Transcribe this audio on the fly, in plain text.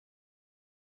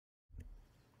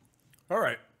All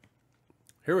right,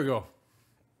 here we go.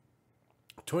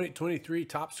 2023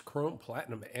 Topps Chrome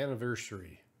Platinum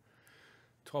Anniversary.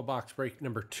 12 box break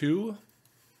number 2.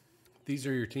 These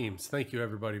are your teams. Thank you,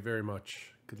 everybody, very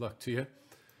much. Good luck to you.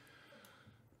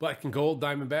 Black and Gold,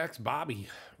 Diamondbacks, Bobby.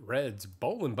 Reds,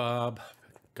 Bowling Bob.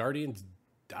 Guardians,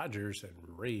 Dodgers, and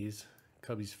Rays.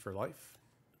 Cubbies for life.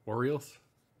 Orioles,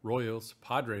 Royals,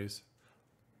 Padres,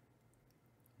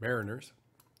 Mariners.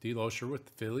 D. Losher with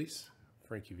the Phillies.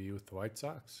 Frankie V with the White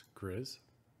Sox. Grizz.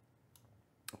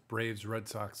 Braves, Red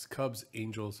Sox, Cubs,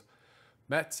 Angels,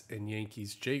 Mets, and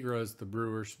Yankees. Jay Graz, the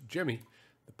Brewers. Jimmy,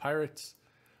 the Pirates.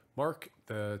 Mark,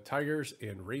 the Tigers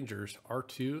and Rangers.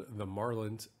 R2, the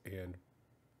Marlins, and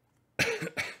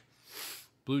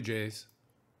Blue Jays.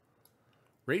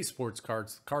 Rays Sports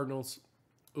Cards, the Cardinals.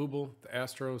 Ubel, the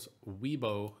Astros.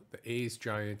 Weibo, the A's,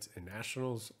 Giants, and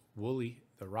Nationals. Wooly,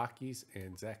 the Rockies,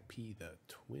 and Zach P, the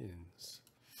Twins.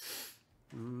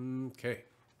 Okay.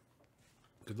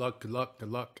 Good luck, good luck, good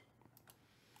luck.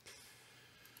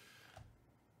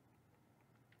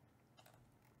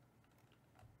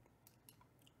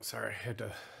 Sorry, I had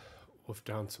to wolf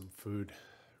down some food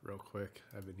real quick.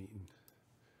 I've been eating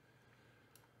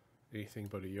anything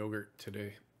but a yogurt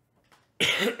today.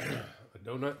 A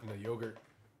donut and a yogurt.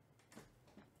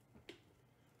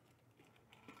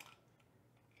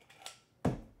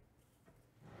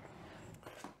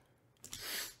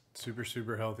 Super,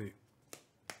 super healthy.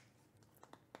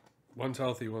 One's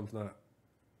healthy, one's not.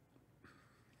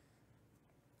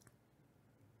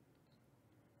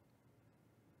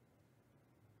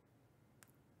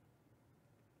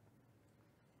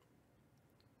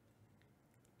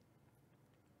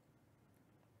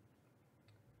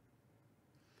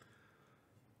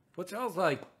 What's y'all's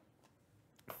like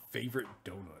favorite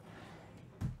donut?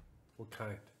 What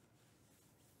kind?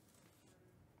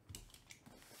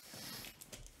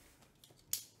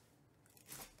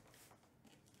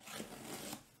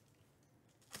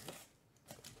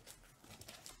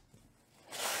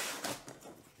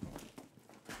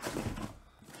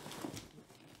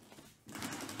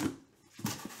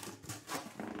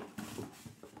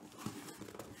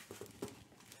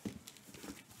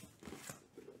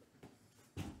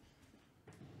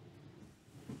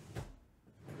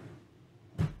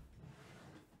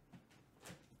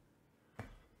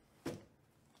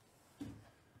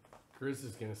 Grizz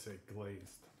is going to say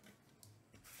glazed.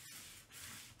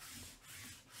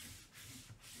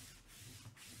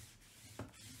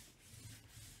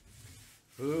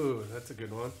 Ooh, that's a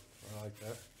good one. I like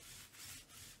that.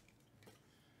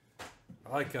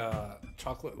 I like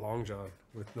chocolate Long John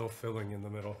with no filling in the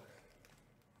middle.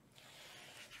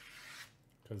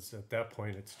 Because at that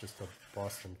point, it's just a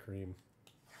Boston cream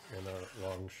in a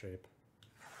long shape.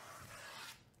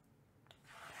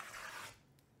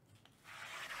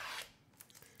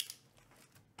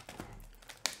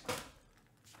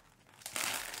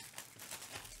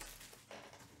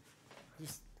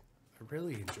 I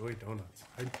really enjoy donuts.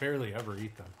 I barely ever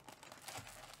eat them.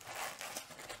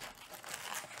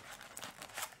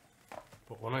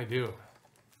 But when I do,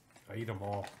 I eat them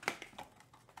all.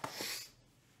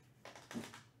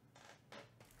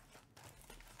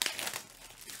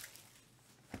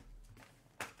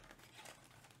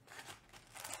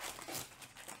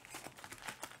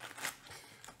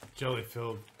 Jelly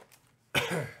filled.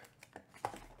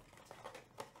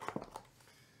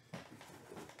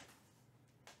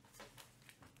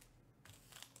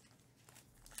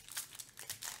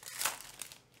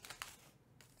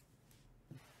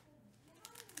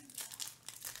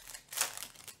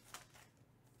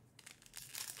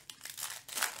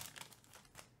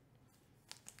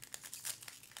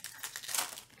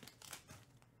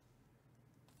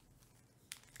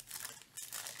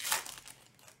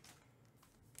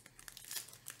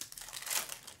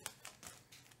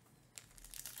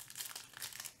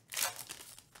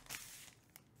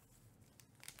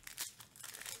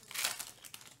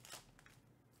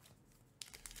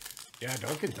 Yeah,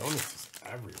 Dunkin' Donuts is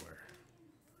everywhere.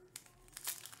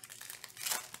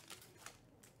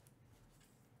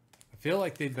 I feel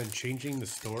like they've been changing the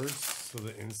stores so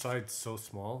the inside's so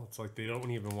small. It's like they don't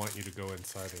even want you to go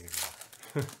inside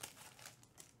anymore.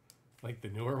 Like the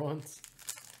newer ones.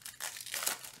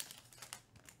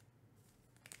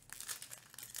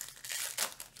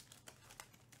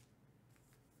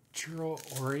 Churro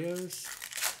Oreos.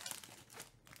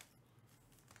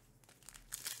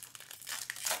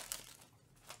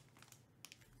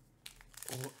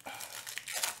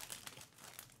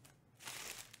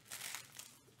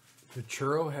 The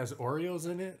churro has Oreos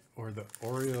in it, or the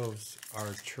Oreos are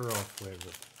churro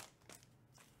flavored?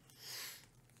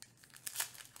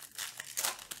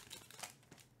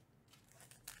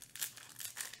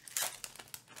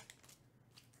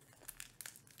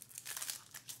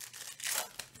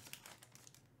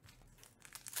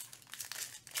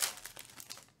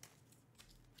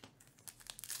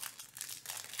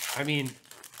 I mean,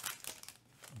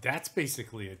 that's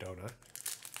basically a donut.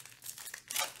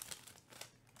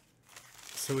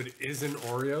 So it is an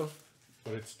Oreo,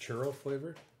 but it's churro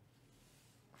flavored.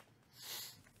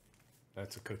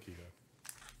 That's a cookie, though.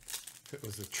 If it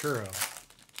was a churro,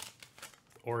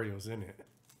 Oreo's in it.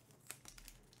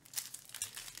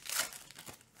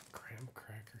 Graham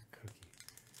cracker cookie.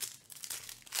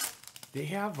 They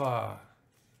have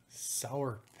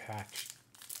Sour Patch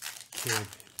Kid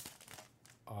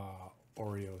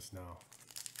Oreos now.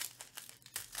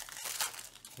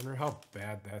 Wonder how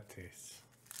bad that tastes.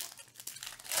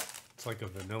 It's like a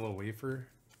vanilla wafer.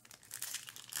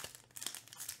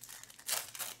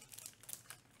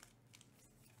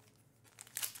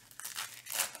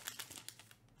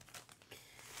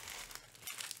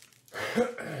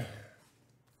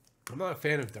 I'm not a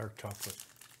fan of dark chocolate.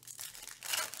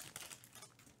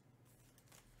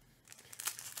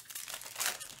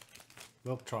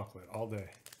 Milk chocolate all day.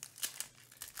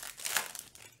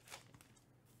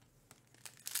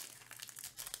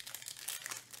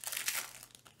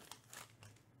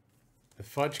 The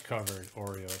fudge covered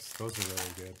Oreos, those are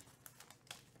really good.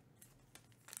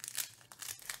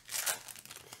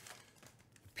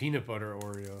 The peanut butter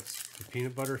Oreos, the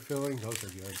peanut butter filling, those are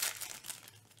good.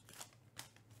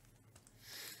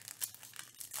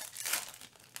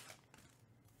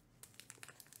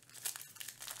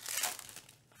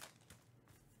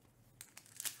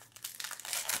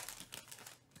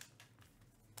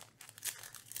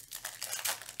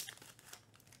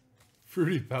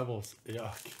 Fruity Pebbles,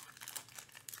 yuck.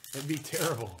 That'd be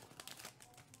terrible.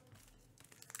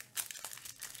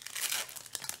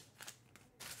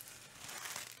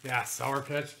 Yeah, Sour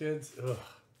Patch Kids, ugh.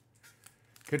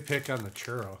 Good pick on the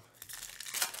churro.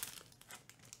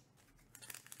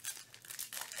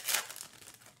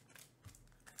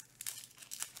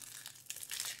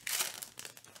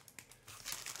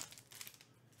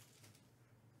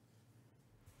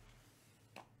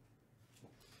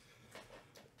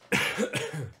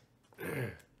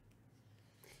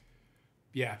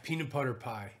 Yeah, peanut butter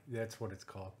pie. That's what it's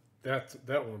called. That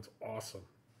one's awesome.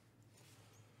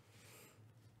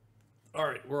 All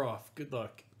right, we're off. Good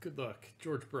luck. Good luck.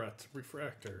 George Brett,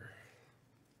 Refractor.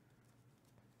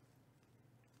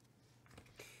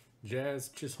 Jazz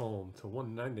Chisholm to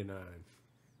 199.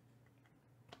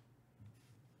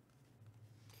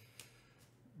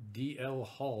 DL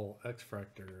Hall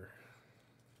X-Fractor.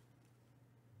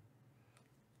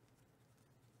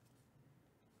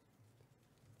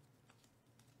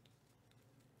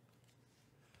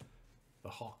 The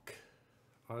Hawk,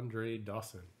 Andre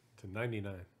Dawson to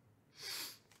 99.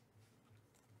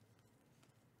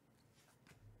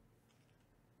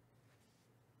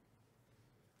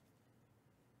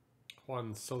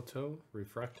 Juan Soto,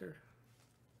 Refractor.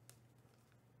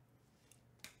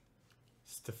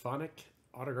 Stefanik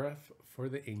autograph for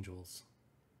the Angels.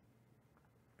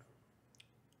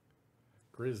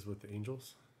 Grizz with the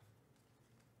Angels.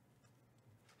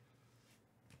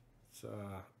 It's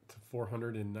to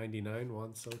 499,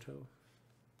 Juan Soto.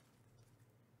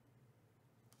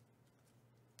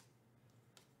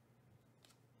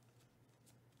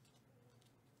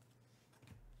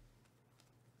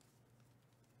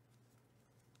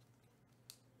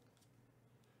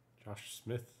 Josh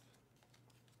Smith.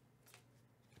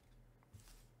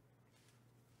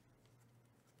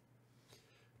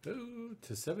 Ooh,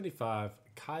 to 75,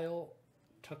 Kyle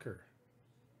Tucker.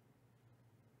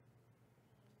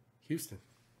 Houston.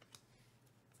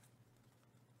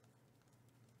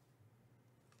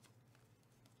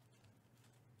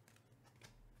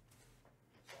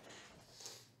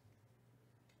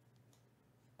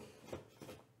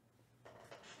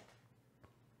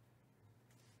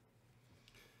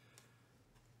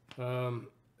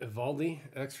 Evaldi,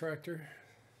 X-Fractor.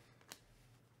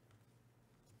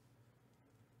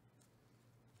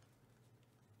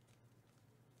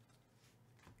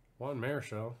 Juan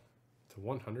Marichal to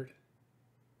 100.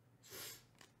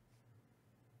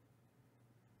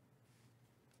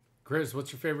 Grizz,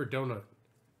 what's your favorite donut?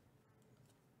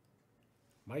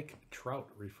 Mike Trout,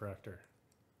 Refractor.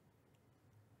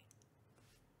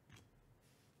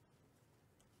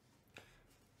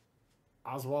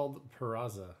 Oswald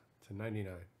Peraza to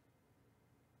 99.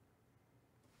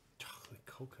 Chocolate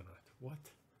coconut.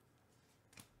 What?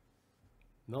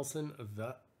 Nelson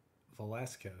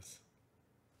Velasquez.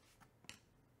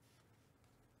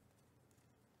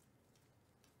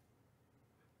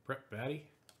 Brett Batty.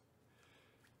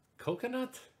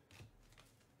 Coconut.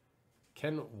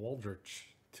 Ken Waldrich.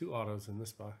 2 autos in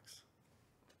this box.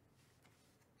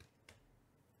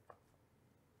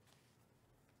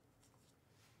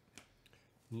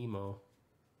 Nemo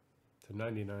to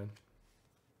 99.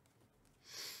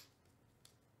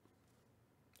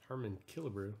 Harmon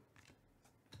Killebrew.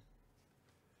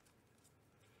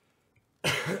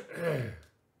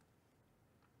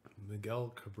 Miguel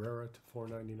Cabrera to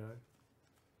 499.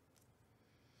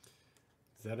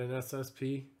 Is that an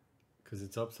SSP? Because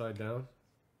it's upside down.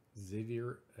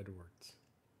 Xavier Edwards.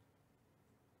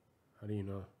 How do you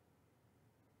know?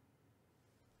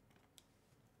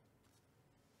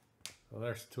 Well,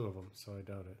 there's two of them, so I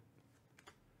doubt it.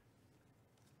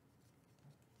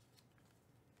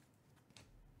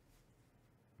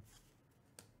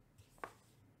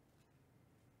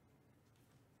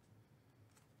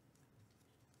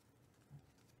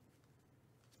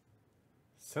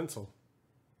 Sensel.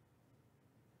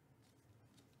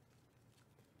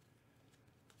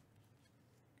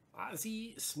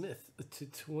 Ozzie Smith to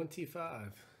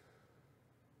 25.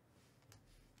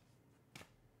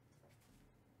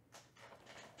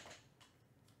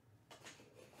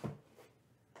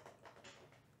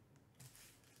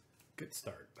 Good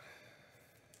start.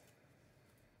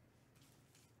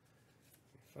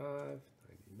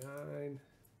 5.99.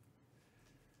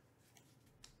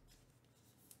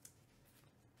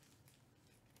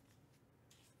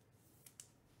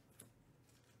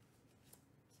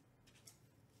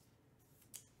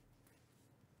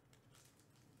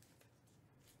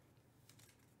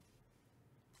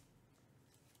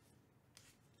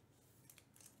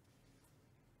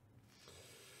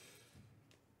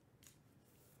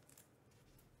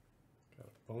 Got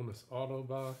a bonus auto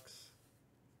box.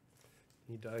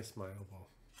 Need to ice my elbow.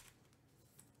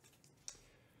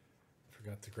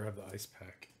 Forgot to grab the ice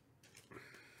pack.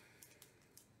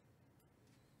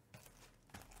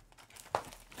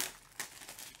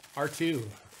 R2,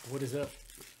 what is up?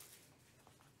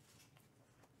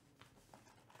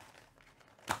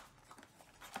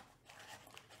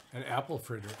 An apple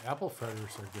fritter. Apple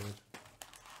fritters are good.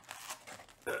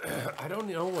 I don't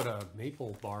know what a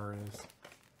maple bar is.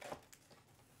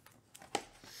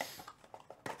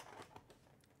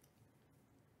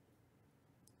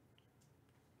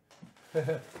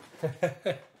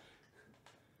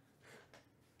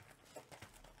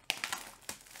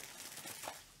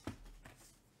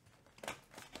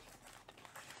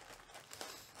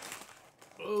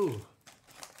 Oh,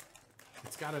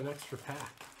 it's got an extra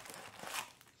pack.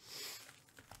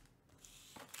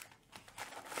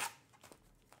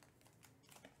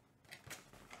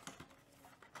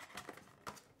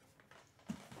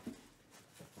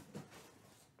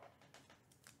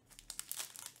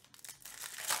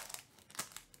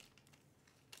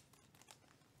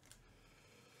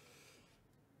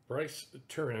 Bryce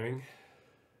Turang,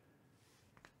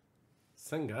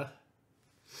 Senga,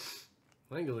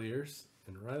 Langoliers,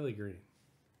 and Riley Green.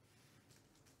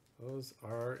 Those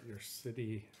are your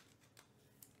city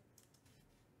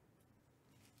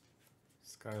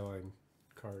skyline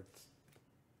cards.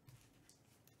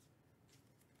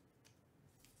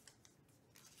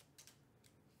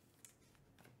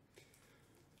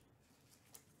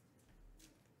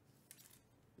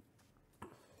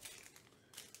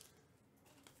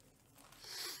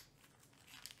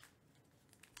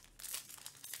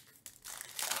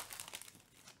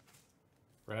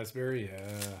 Raspberry,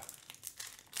 yeah.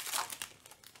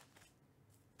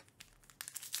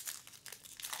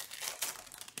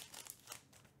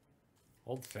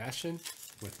 Old fashioned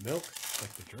with milk,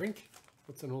 like the drink?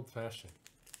 What's an old fashioned?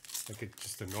 Like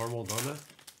just a normal donut?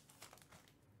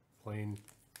 Plain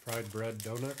fried bread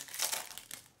donut?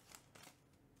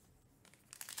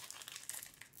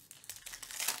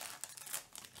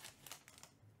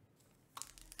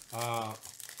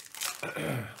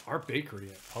 Our bakery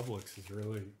at Publix is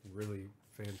really, really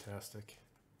fantastic.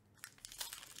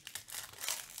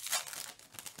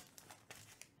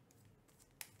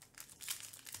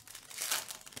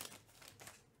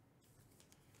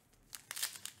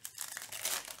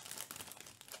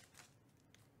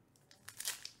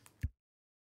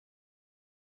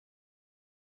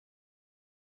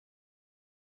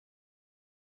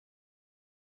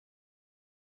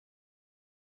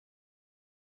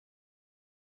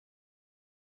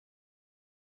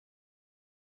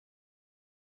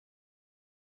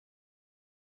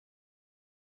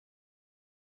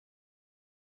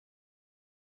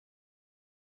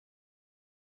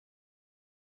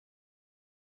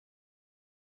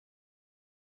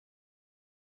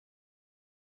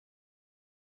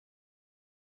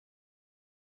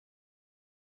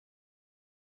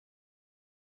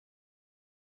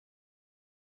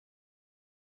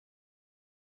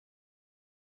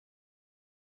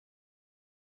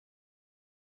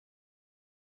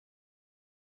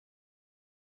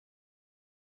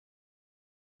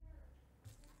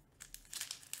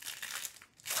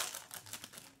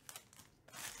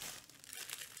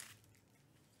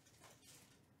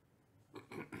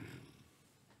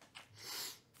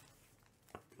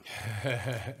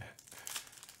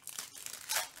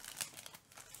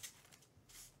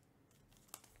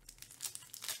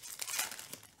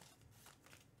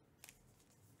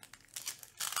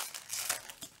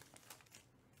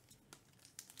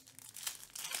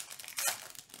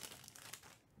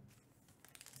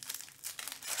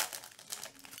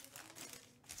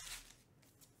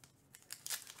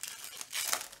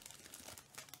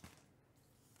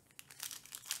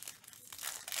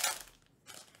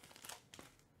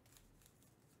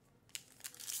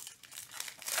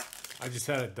 I just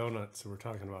had a donut, so we're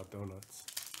talking about donuts.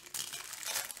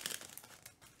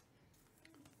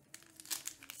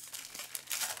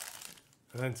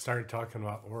 And then started talking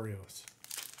about Oreos.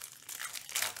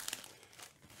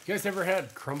 You guys ever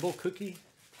had crumble cookie?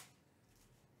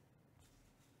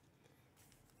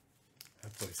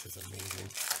 That place is amazing.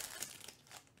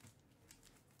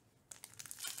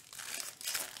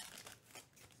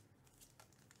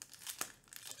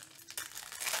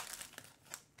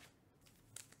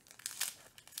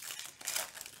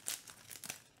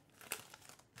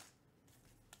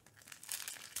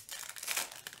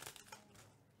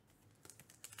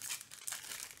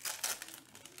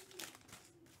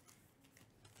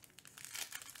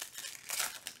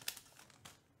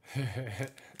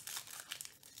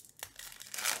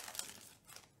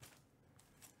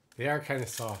 They are kind of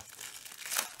soft.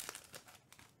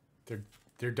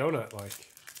 They're donut like.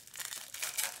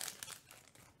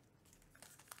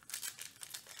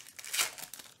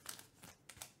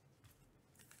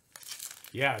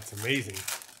 Yeah, it's amazing.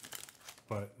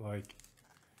 But like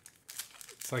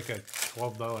it's like a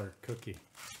 $12 cookie.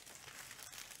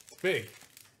 It's big.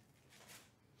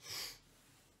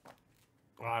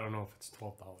 Well, I don't know if it's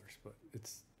 $12, but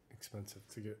it's expensive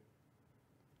to get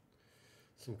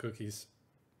some cookies.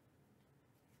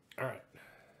 All right.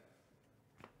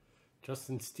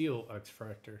 Justin Steele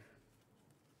X-Fractor.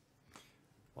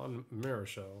 On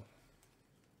Roadshow.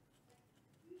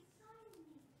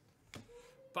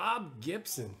 Bob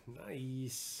Gibson.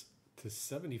 Nice. To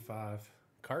 75.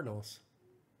 Cardinals.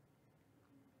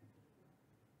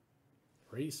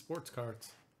 Rays sports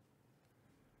cards.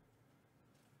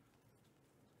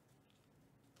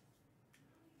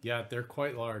 Yeah, they're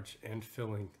quite large and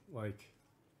filling. Like,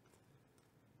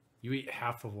 you eat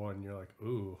half of one, you're like,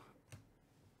 ooh,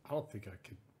 I don't think I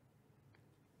could.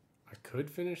 I could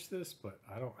finish this, but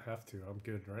I don't have to. I'm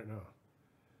good right now.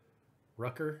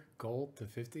 Rucker, gold to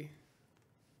 50.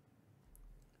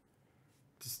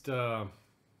 Just, I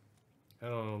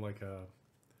don't know, like a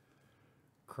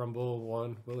crumble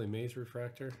one, Willie Mays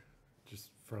refractor, just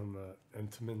from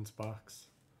Entman's box.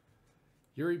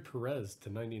 Yuri Perez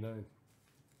to 99.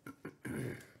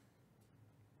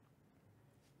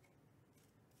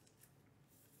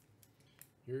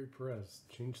 Yuri Perez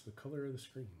changed the color of the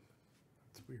screen.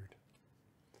 That's weird.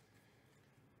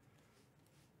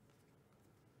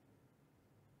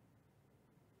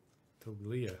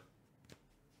 Toglia.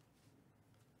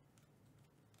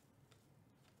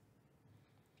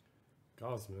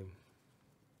 Gosman.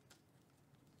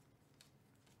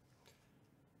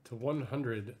 To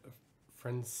 100,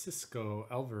 Francisco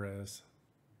Alvarez.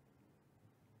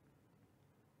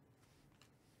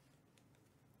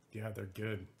 Yeah, they're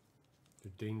good.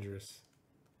 They're dangerous.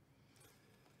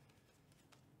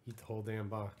 Eat the whole damn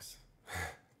box.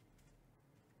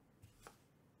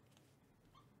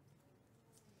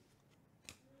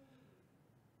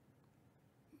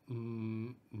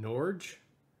 Norgy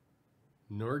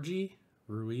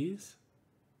Ruiz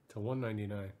to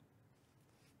 199. I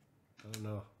don't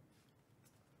know.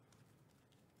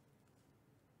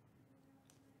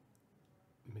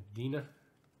 Medina.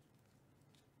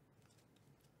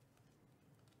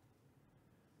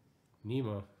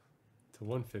 Nemo to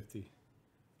 150.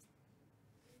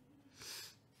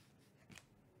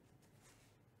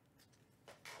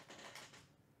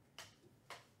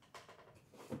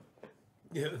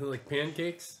 Yeah, like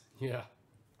pancakes? Yeah.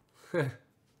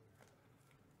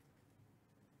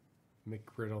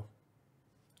 McGriddle.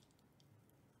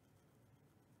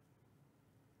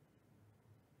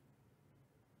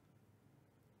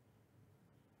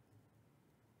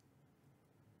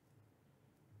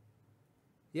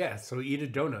 Yeah, so eat a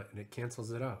donut and it cancels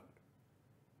it out.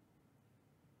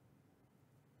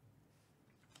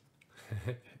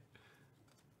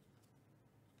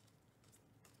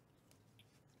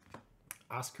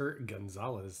 Oscar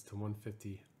Gonzalez to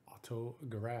 150.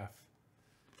 Autograph.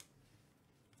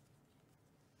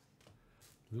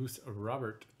 Luis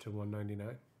Robert to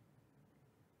 199.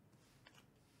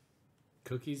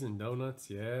 Cookies and donuts.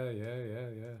 Yeah.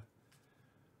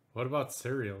 What about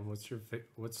cereal? What's your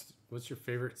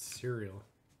favorite cereal?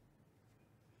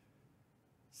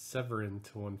 Severin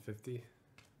to 150.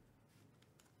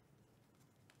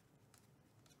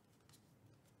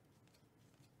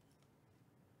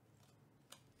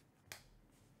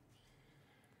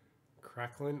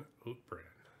 Cracklin Oat Bran.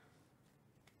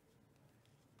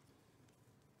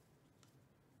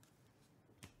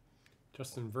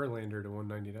 Justin Verlander to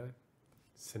 199.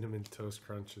 Cinnamon Toast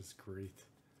Crunch is great.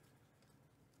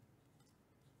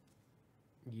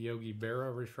 Yogi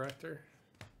Berra Refractor.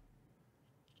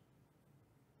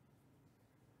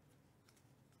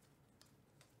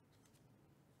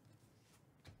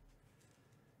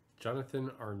 Jonathan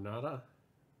Aranda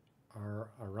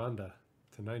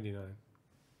to 99.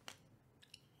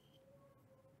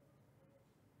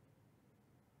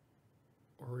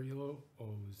 Oreo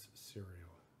O's cereal.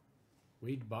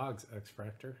 Wade Boggs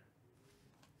X-Fractor.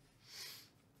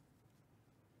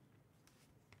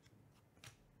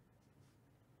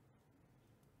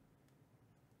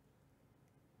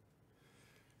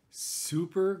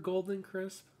 Super Golden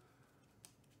Crisp.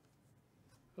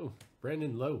 Oh,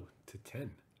 Brandon Lowe to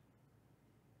 10.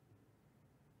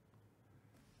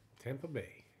 Tampa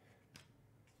Bay.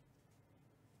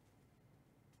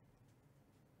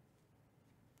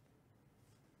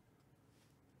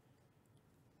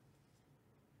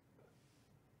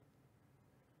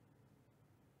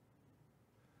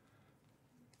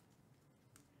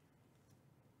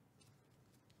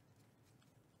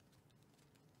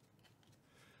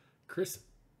 Chris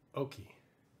Oakey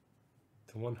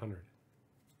to 100.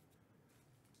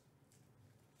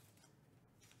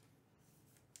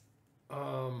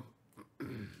 I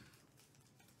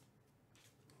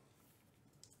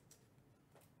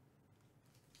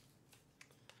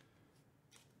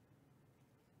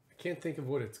can't think of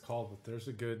what it's called, but there's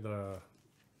a good,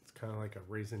 it's kind of like a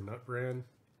raisin nut brand.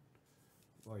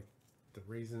 Like the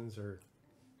raisins are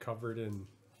covered in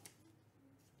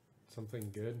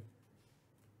something good.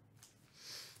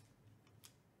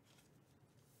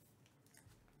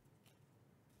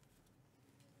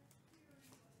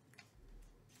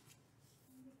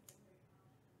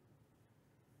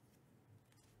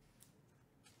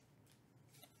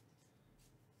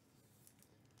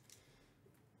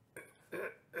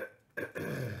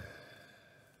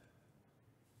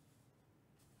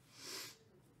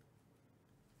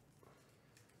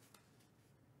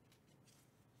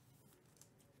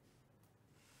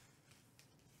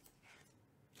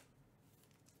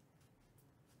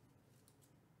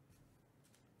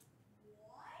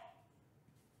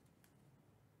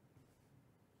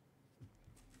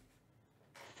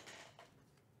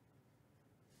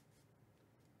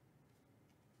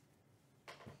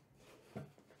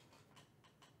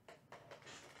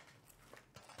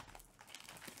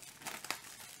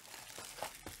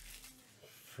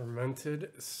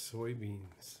 Fermented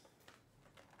soybeans.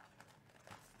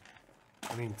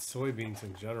 I mean, soybeans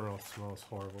in general smells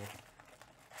horrible.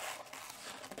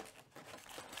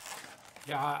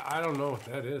 Yeah, I don't know what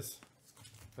that is.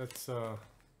 That's, I'm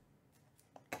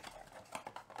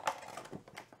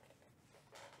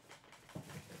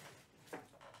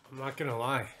not gonna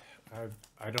lie.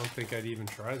 I don't think I'd even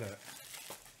try that.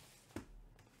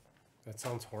 That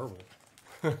sounds horrible.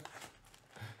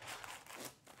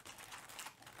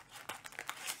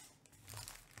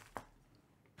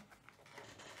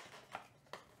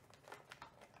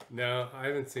 No, I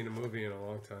haven't seen a movie in a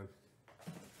long time.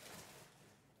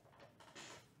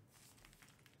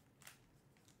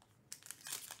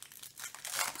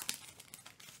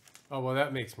 Oh, well,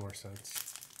 that makes more sense.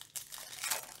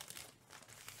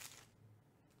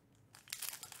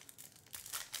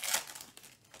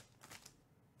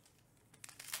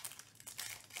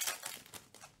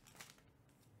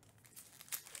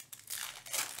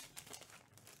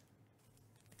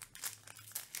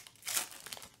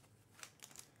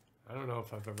 I don't know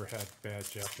if I've ever had bad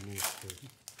Japanese food.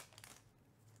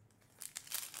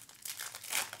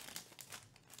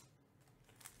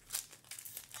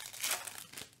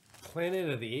 Planet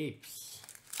of the Apes.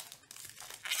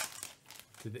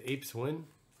 Did the apes win?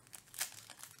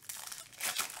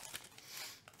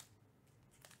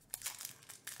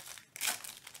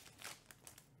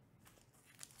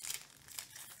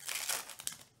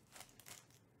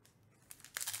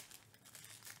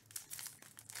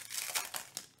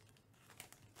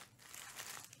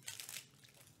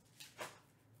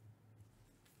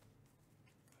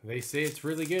 They say it's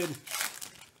really good.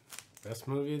 Best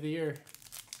movie of the year.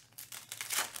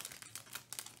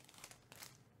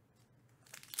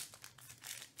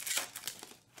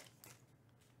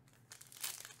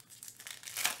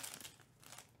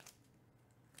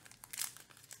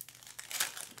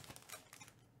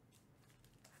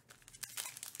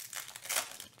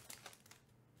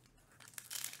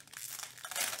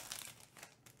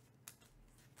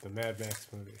 Mad Max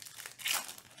movie.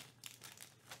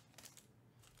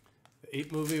 The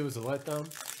 8 movie was a letdown.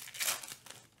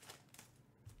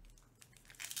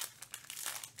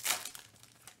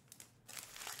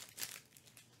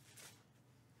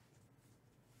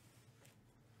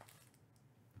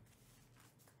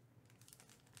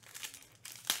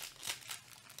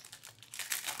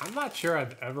 I'm not sure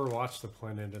I've ever watched the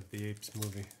Planet of the Apes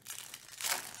movie.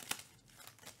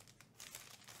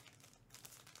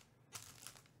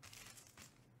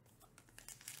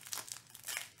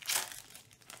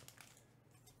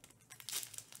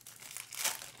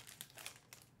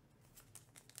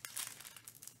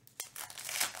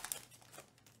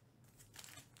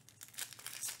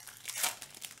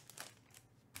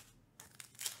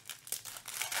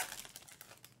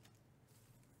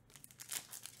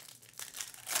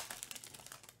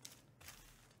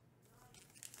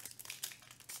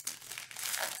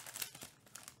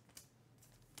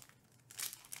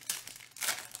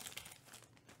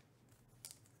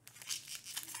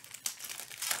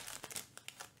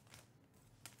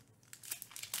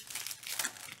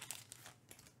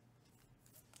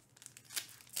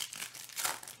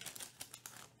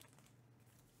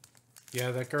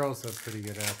 Yeah, that girl's a pretty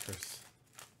good actress.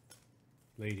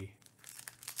 Lady.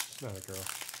 She's not a girl.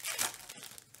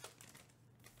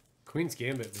 Queen's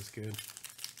Gambit was good.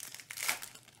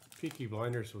 Peaky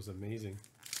Blinders was amazing.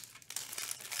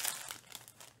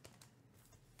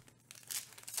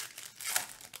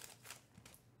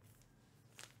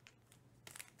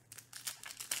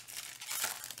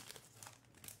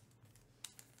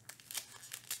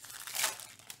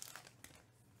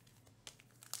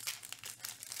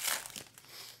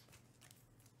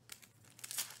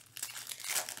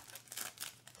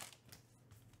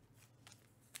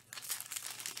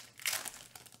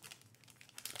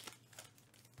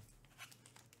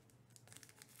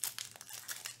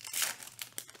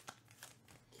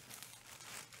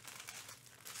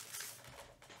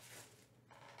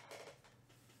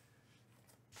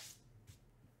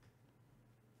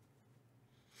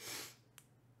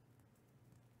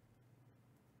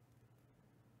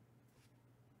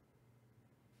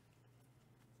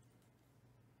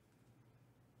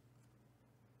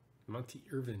 Monty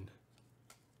Irvin.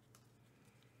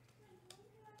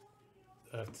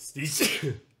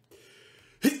 Steve.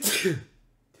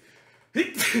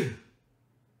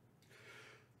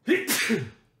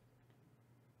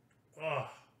 Oh,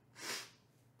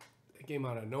 that came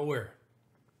out of nowhere.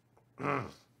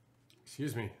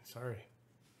 Excuse me. Sorry.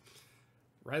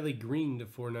 Riley Green to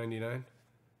 $4.99.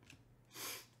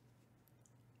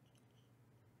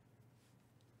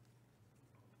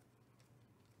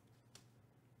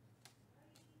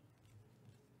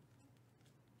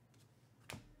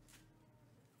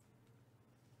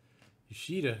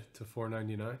 Yoshida to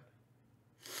 $4.99.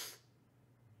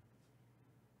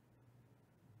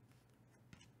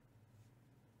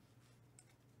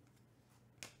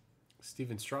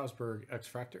 Steven Strasburg,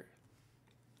 X-Fractor.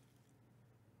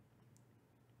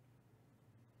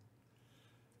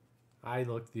 I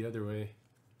looked the other way.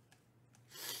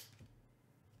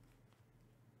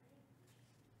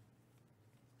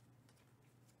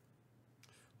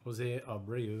 Jose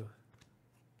Abreu.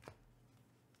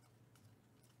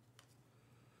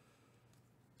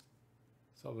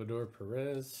 Salvador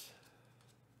Perez.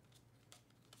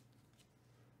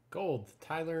 Gold,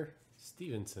 Tyler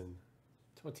Stevenson.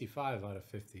 25 out of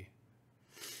 50.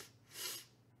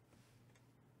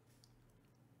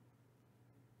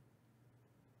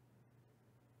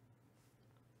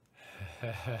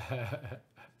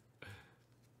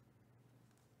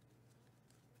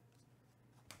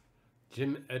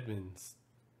 Jim Edmonds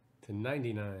to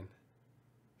 99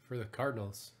 for the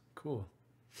Cardinals. Cool.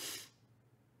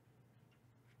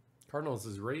 Cardinals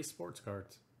is Ray Sports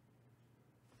Cards.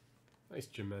 Nice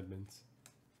Jim Edmonds.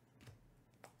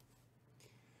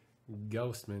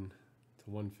 Ghostman to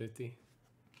 150.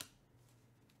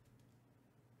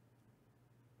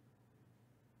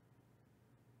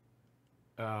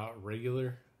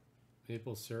 Regular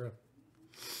maple syrup.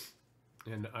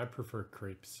 And I prefer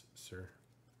crepes, sir.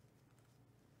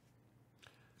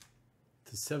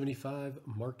 To 75,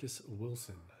 Marcus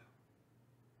Wilson.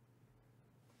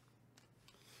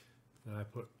 And I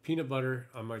put peanut butter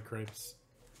on my crepes.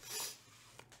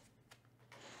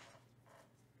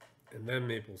 And then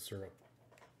maple syrup.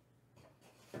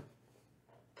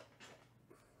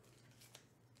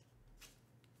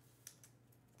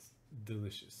 It's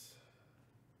delicious.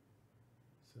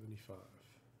 75.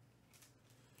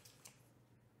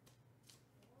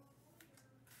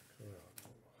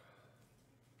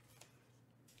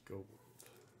 Gold.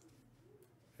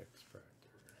 X-Fractor.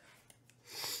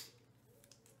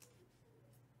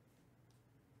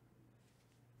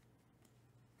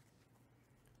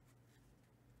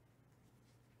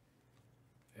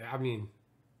 I mean,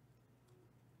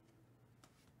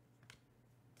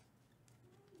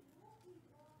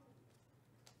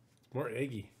 more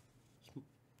eggy,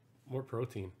 more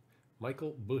protein.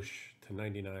 Michael Bush to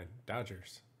 99,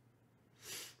 Dodgers.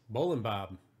 Bowling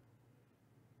Bob.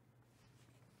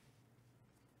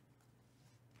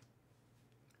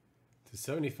 To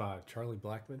 75, Charlie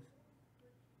Blackmon.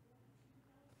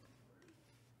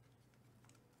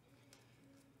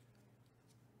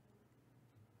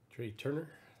 Trey Turner.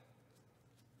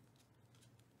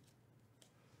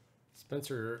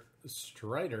 Spencer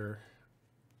Strider.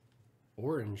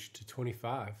 Orange to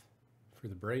 25 for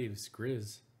the Braves,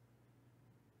 Grizz.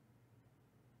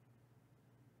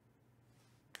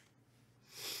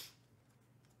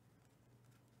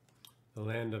 The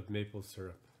land of maple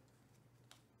syrup.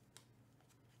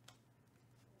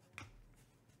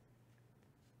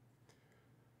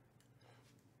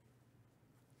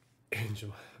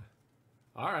 Angel.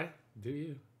 All right, do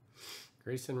you.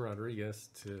 Grayson Rodriguez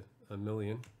to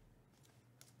 1,000,000.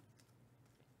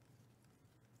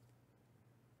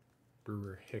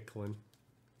 Brewer Hicklin.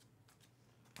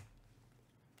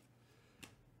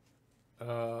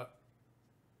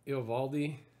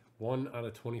 Eovaldi, 1 out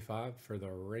of 25 for the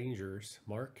Rangers.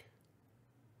 Mark.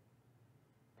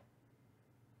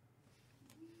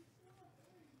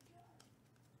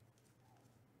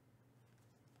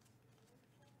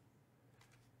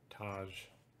 Taj.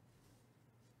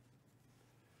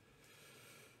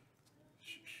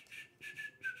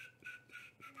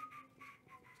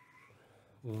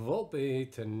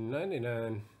 Volpe to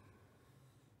 99.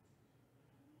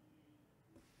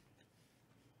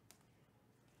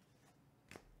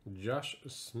 Josh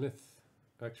Smith,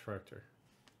 X Factor.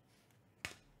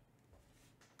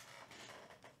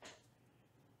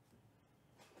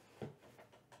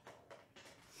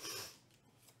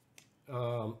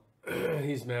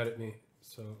 He's mad at me,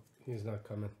 so he's not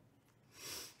coming.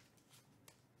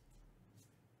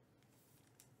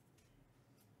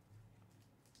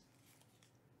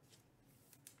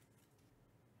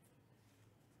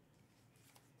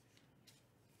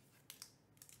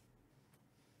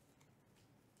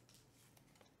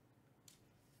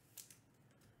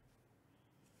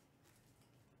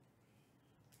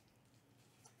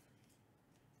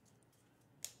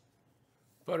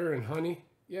 Butter and honey?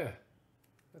 Yeah,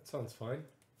 that sounds fine.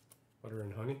 Butter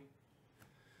and honey.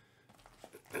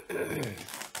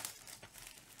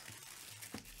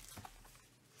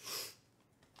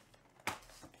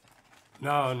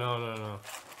 No.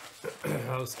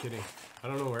 I was kidding. I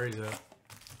don't know where he's at.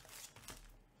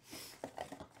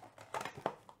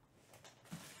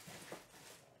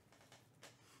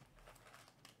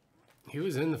 He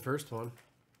was in the first one.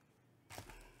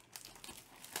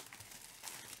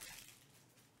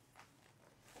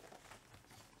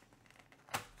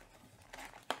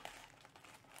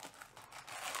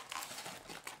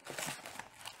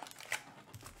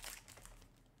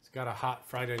 Got a hot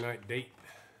Friday night date.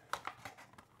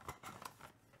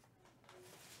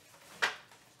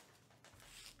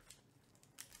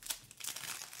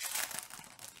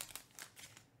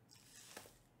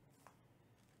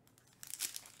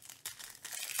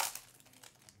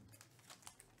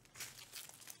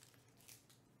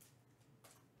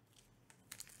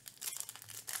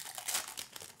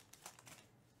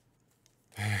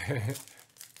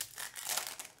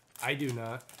 I do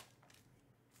not.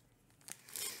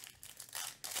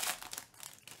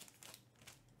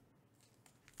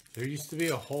 There used to be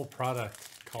a whole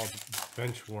product called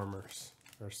bench warmers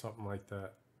or something like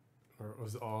that. Or it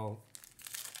was all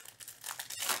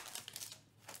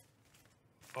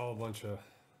a bunch of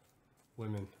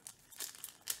women.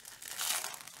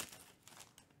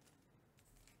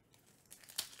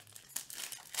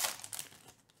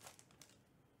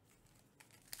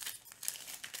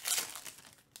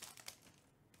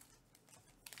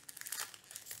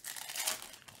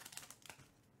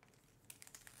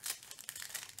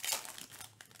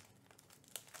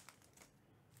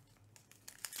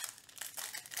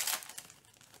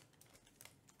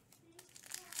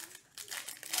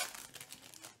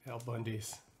 Al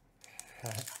Bundy's.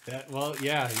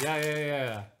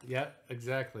 Yeah,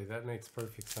 exactly. That makes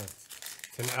perfect sense.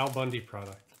 It's an Al Bundy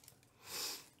product.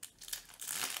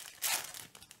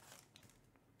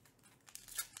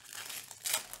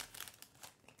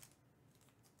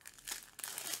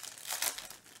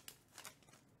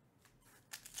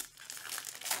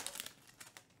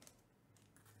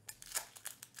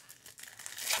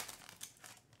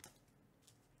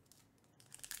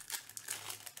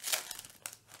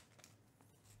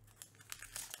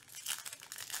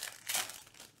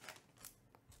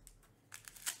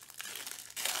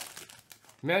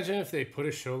 Imagine if they put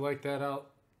a show like that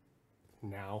out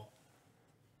now.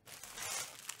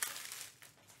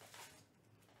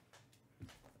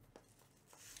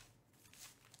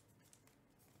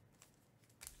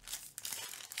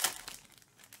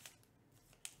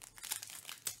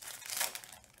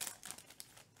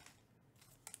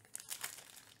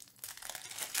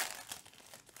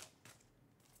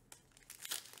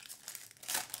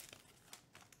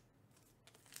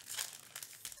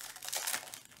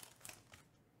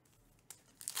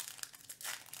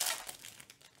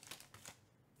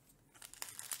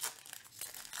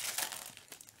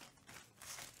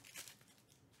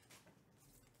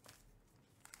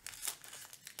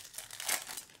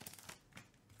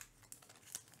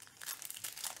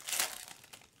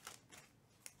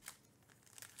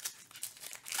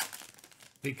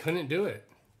 They couldn't do it.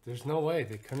 There's no way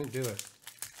they couldn't do it.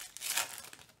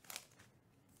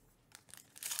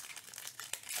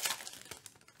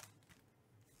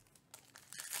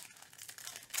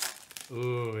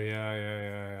 Ooh,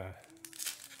 yeah.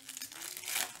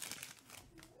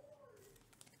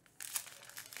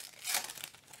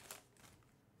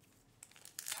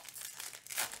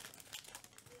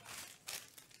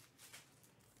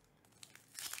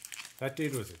 That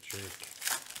dude was a jerk.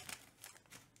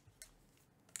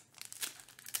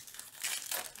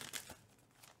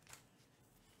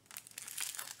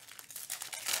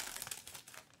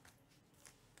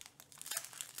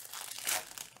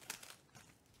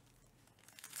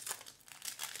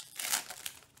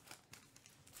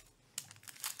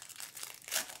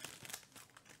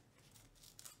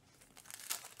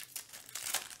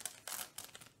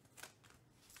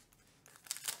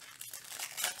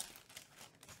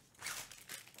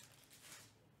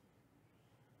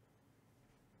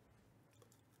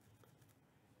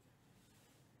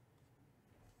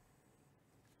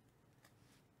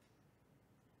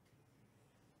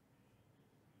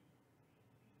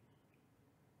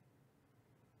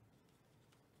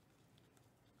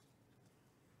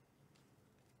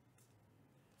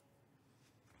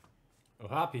 Oh,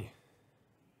 Hoppy.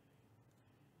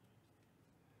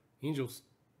 Angels.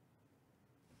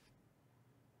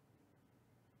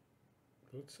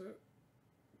 What's that?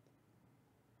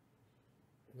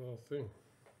 Little thing.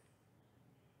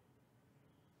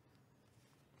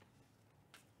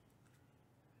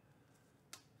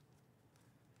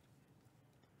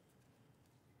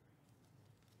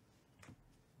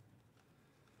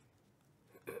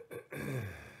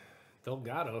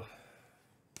 Delgado.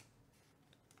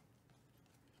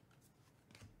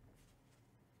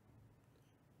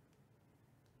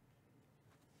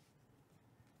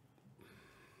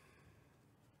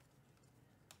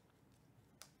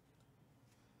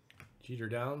 Jeter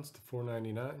Downs to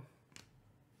 499.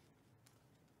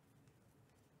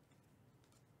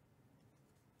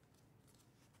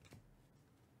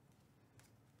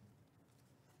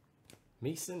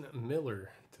 Mason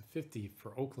Miller to 50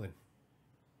 for Oakland.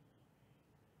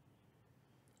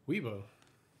 Weibo.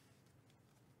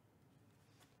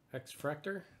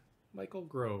 X-Fractor. Michael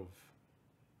Grove.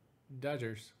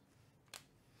 Dodgers.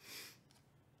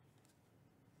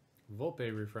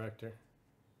 Volpe Refractor.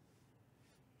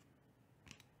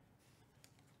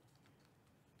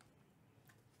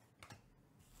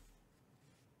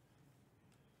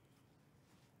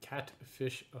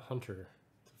 Catfish Hunter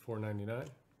to 499.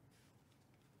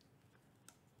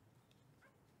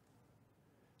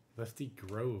 Lefty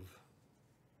Grove.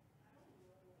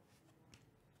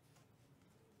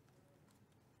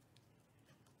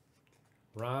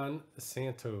 Ron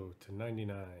Santo to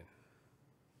 99.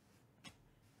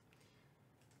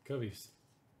 Cubbies.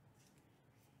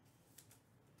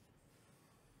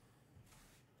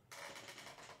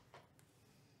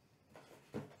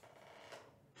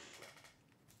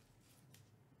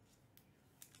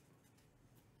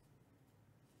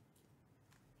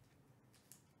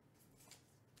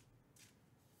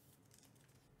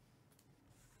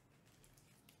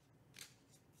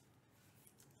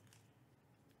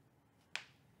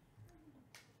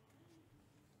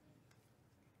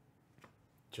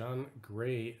 John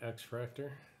Gray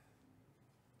X-Fractor.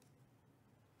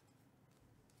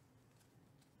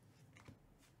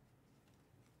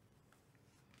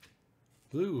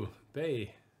 Blue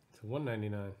Bay to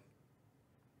 199.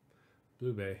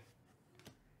 Blue Bay.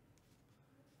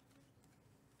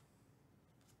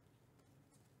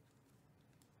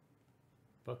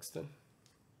 Buxton.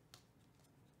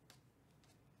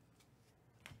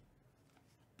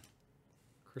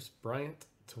 Chris Bryant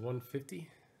to 150.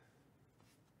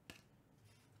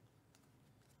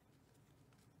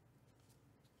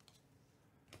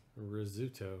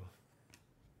 Rizzuto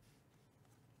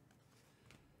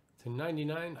to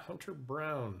 99. Hunter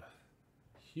Brown,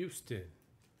 Houston.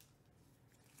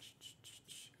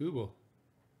 Hubel.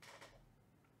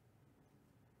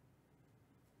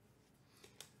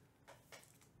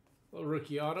 Little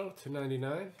rookie auto to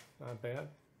 99. Not bad.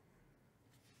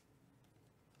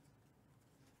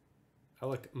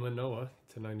 Alec Manoah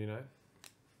to 99.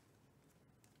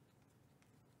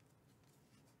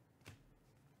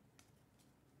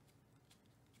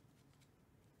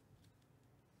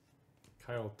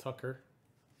 Kyle Tucker,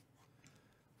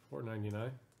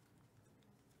 $4.99.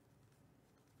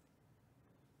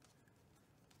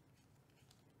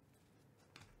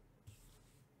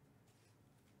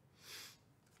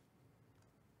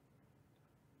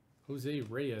 Jose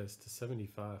Reyes to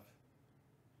 75.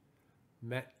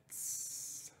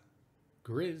 Mets.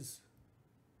 Grizz.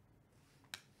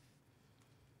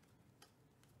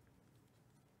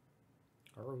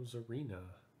 Aros Arena.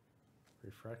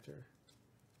 Refractor.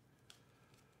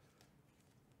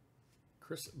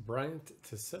 Chris Bryant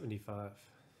to 75.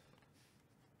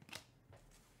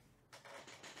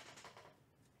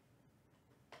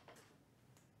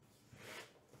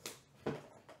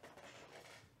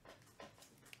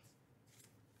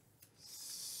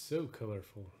 So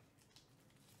colorful.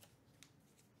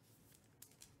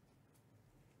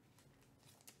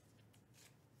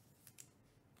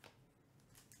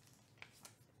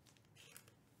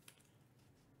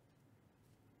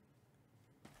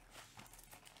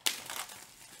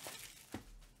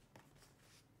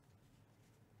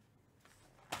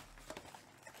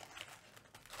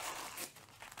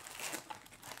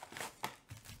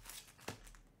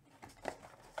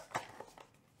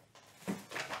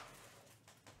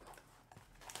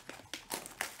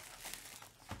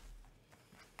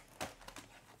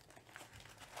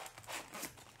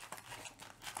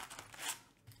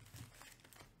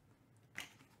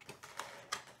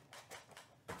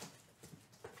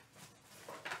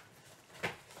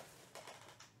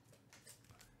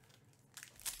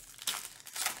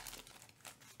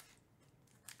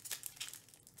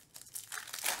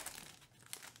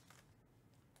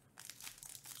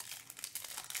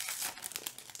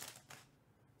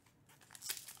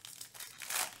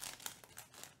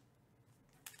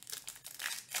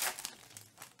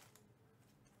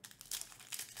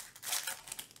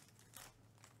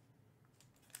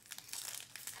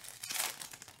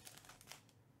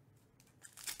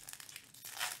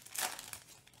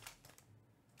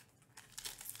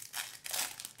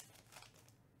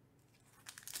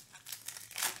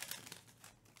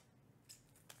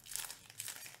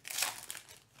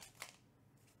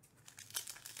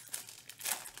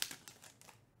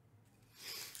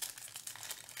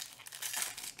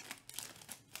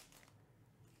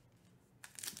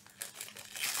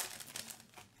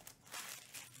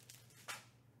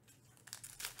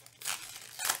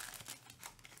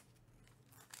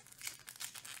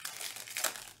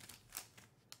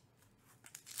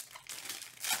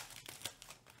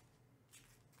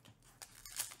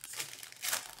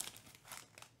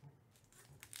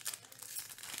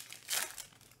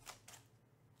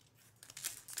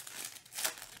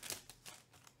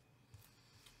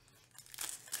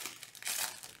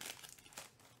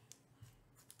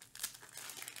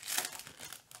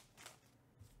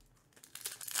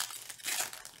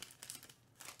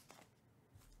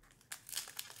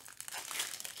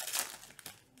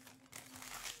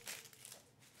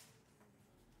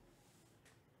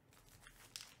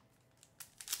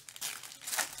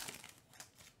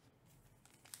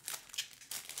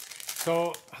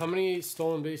 So, how many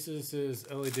stolen bases is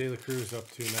Ellie De La Cruz up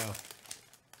to now?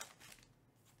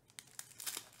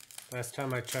 Last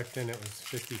time I checked in, it was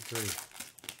 53.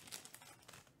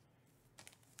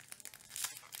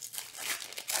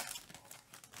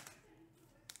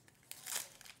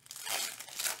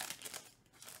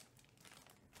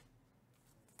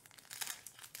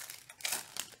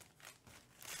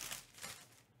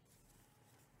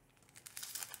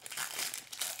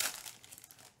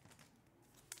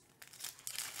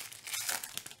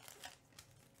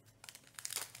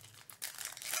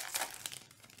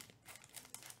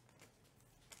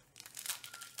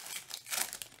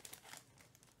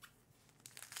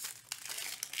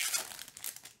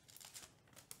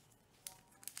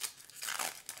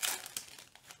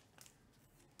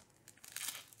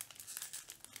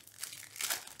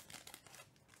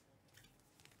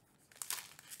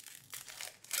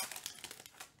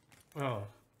 Oh,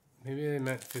 maybe they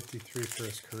meant 53 for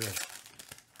his career.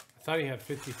 I thought he had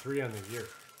 53 on the year.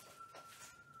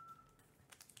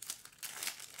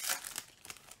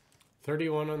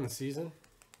 31 on the season.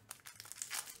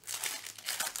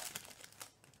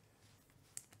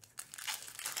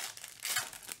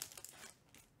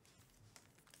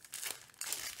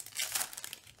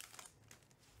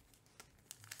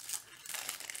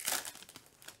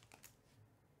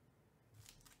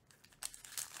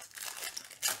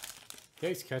 Yeah,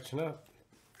 he's catching up.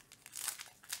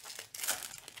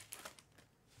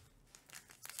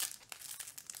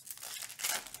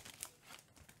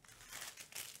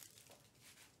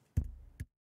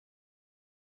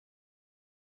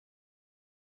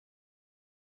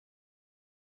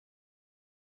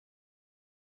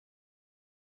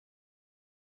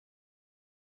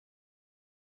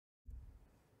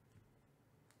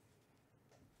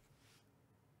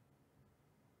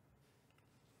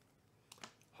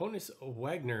 Honus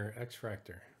Wagner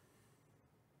X-Fractor.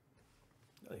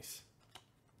 Nice.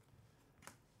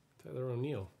 Tyler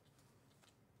O'Neill.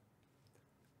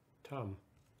 Tom.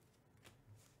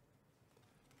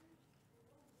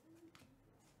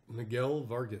 Miguel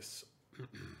Vargas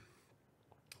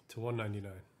to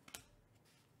 199.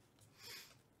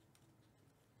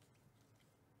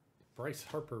 Bryce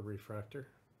Harper refractor.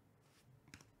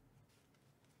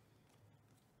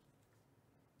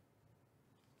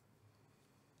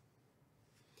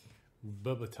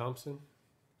 Bubba Thompson.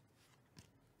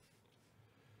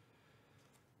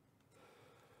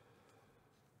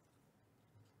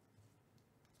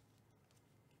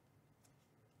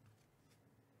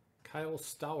 Kyle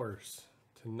Stowers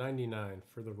to 99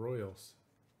 for the Royals.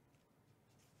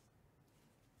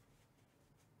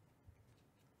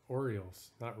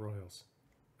 Orioles, not Royals.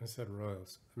 I said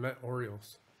Royals. I meant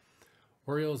Orioles.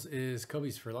 Orioles is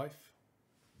Cubbies for life.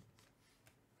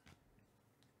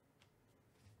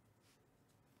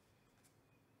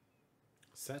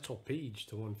 Satchel Paige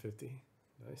to 150.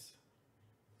 Nice.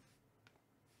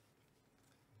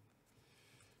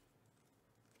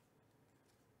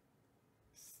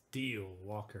 Steel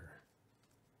Walker.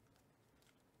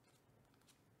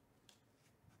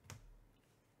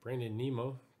 Brandon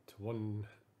Nemo to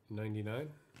 199.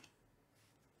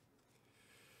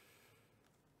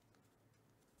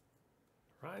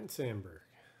 Ryan Sandberg.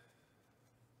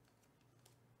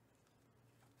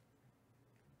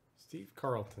 Steve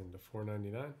Carlton to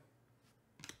 499.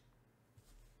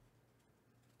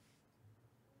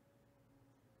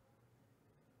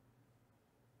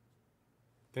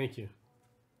 Thank you.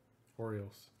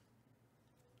 Orioles.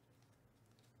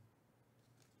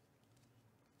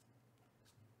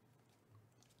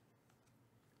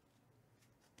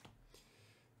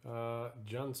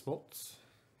 John Smoltz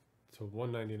to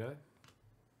 199.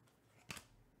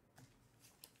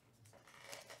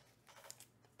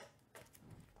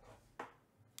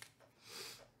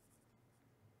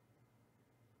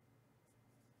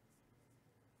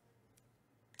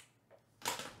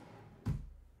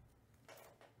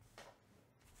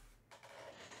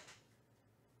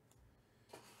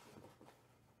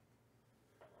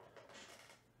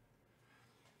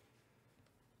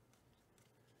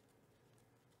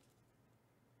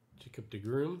 Jacob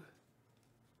DeGroom.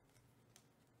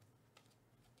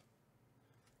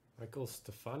 Michael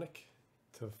Stefanik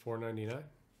to 499.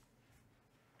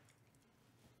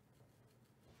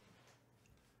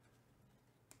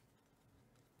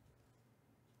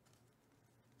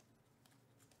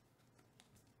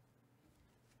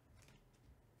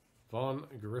 Vaughn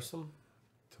Grissom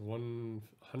to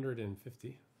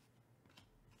 150.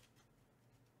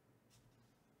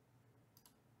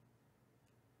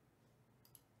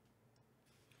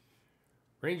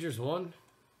 Rangers 1.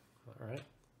 All right.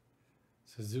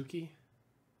 Suzuki.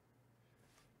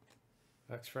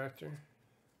 X-Fractor.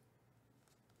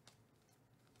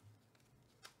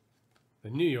 The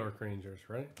New York Rangers,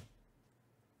 right?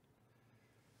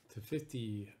 To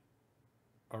 50.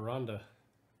 Aranda.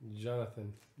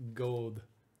 Jonathan Gold.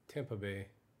 Tampa Bay.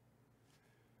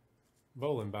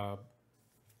 Bowling Bob.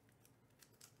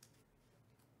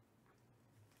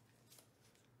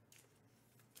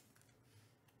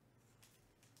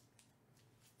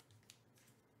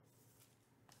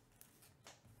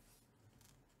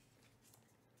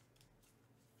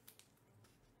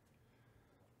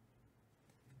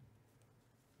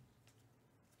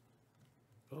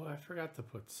 Oh, I forgot to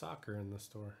put soccer in the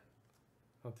store.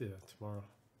 I'll do that tomorrow.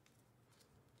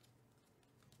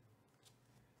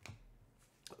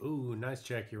 Ooh, nice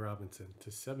Jackie Robinson to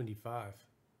 75.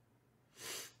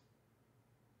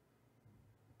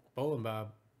 Bowling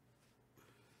Bob.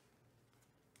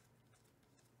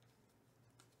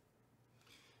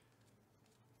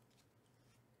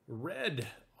 Red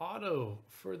auto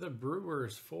for the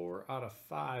Brewers, 4 out of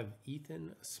 5.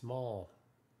 Ethan Small.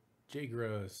 Jay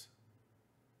Gross.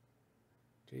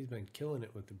 Jay's been killing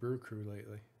it with the Brew Crew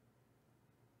lately.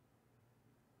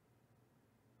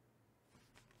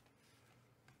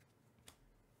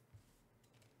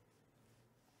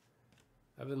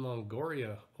 Evan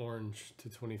Longoria, orange to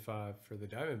 25 for the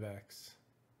Diamondbacks.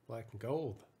 Black and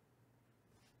gold.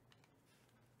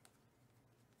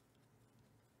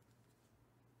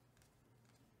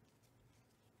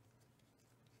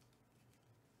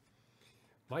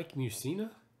 Mike Mussina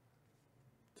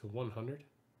to 100.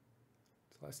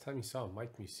 It's the last time you saw a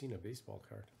Mike Mussina baseball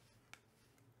card.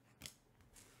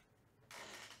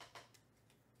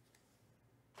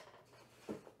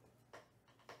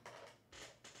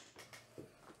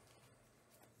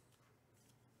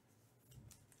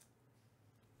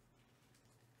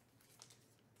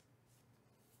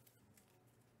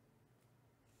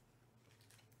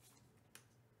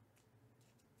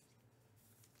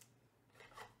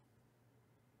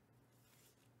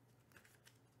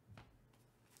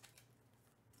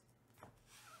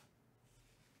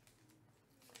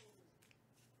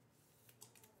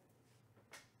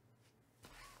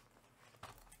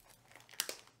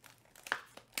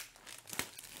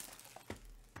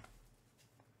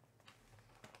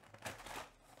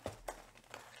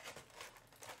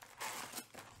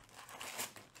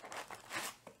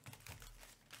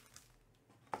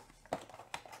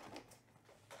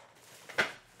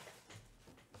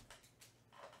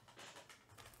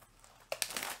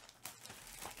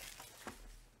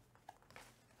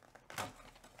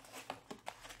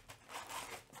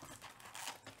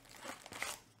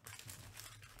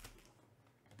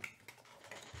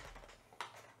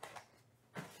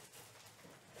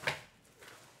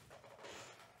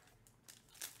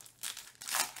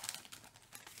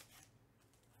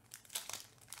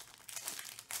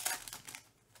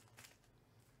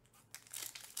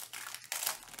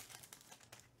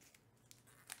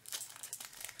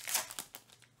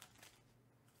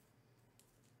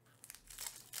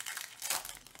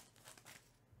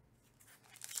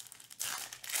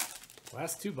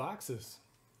 Last 2 boxes.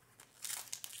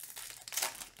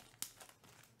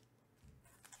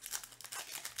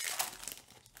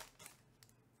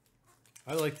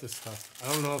 I like this stuff.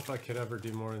 I don't know if I could ever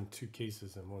do more than 2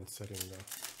 cases in one sitting though.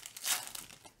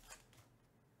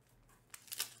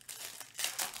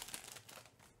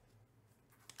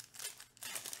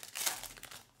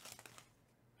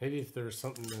 Maybe if there's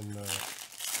something in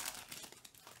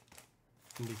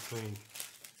between.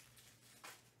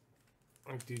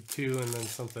 Like do 2 and then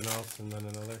something else and then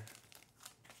another.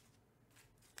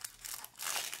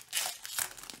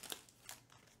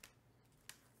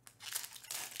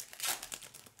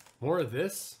 More of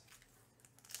this?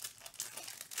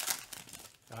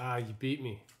 Ah, you beat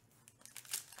me.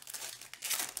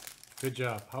 Good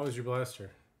job. How was your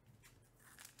blaster?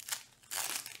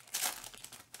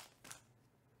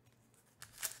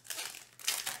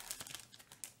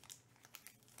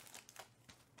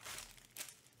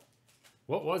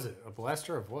 What was it? A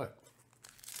blaster of what?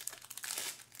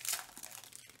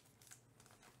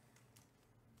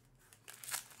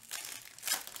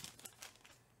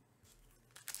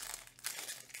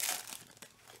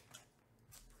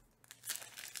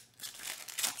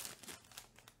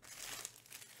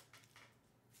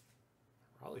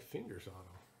 Raleigh Fingers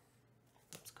auto.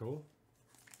 That's cool.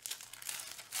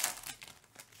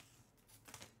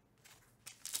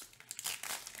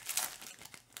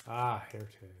 Ah,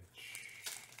 Heritage.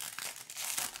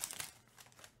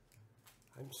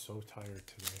 I'm so tired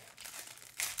today.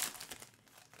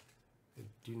 I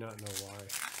do not know why.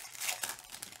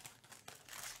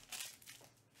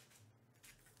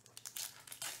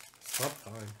 Slept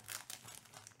fine.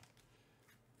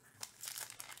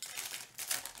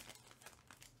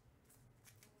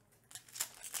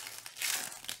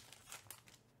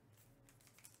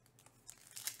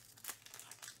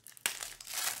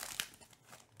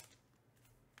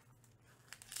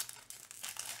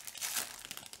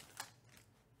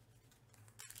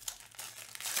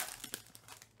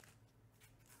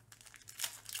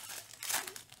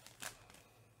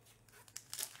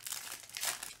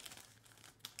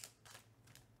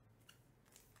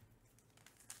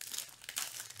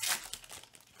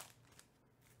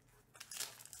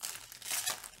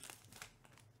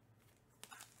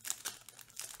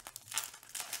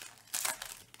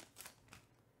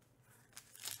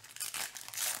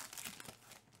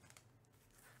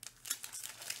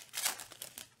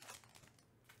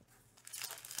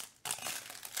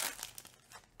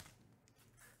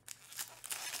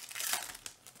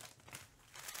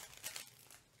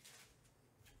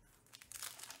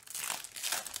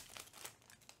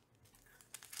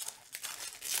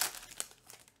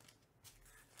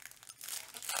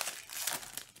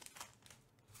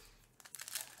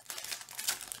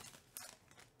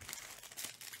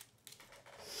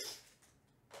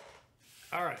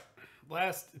 All right,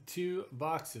 last 2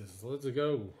 boxes. Let's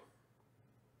go.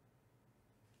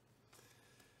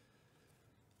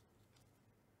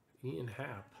 Ian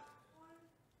Happ.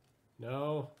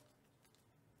 No.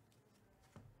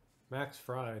 Max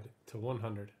Fried to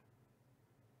 100.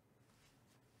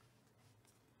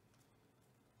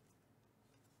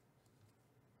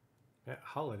 At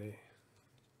Holiday.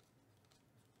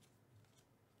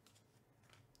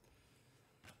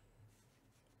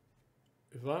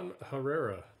 Ivan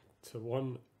Herrera to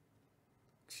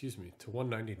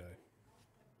 199.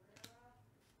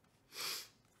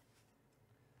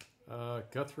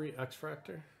 Guthrie X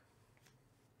Fractor.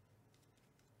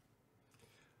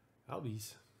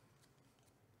 Albies.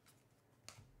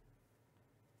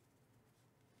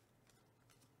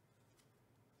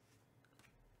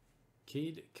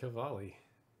 Cade Cavalli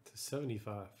to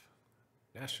 75.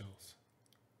 Nationals.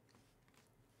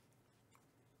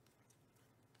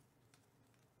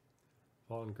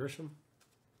 Vaughn Grisham.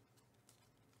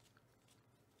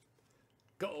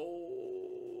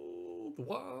 Gold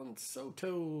Juan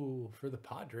Soto for the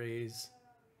Padres.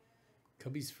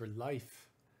 Cubbies for life.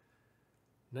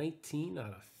 19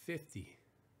 out of 50.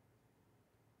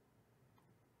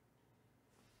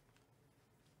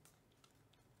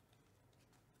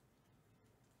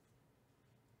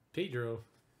 Pedro.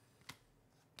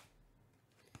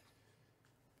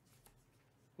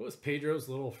 What was Pedro's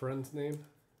little friend's name?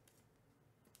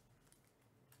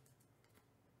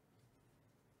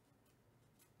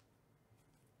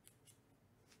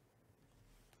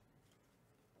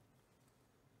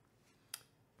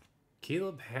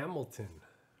 Caleb Hamilton,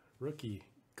 rookie,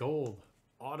 gold,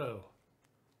 auto,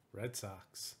 Red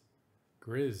Sox,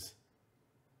 Grizz.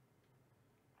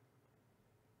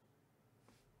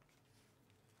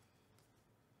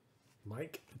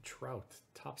 Mike Trout,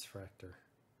 Topps Fractor.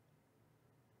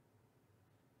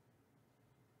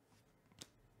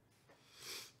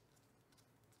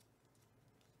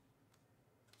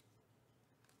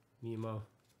 Nemo.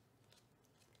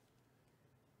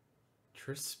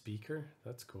 Tris Speaker,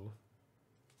 that's cool.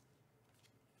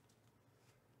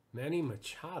 Manny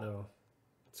Machado.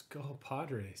 Let's go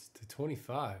Padres to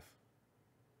 25.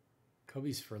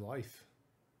 Cubbies for life.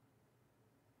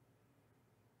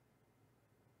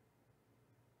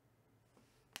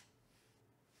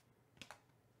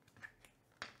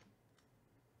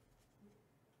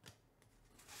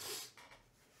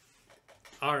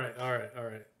 All right.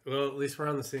 Well, at least we're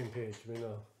on the same page.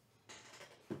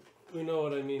 We know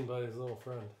what I mean by his little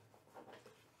friend.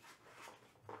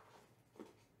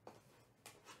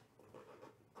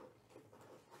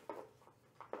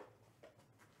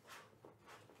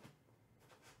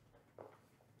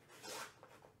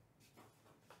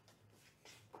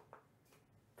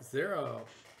 Is there a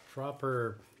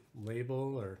proper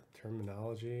label or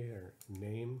terminology or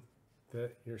name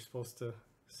that you're supposed to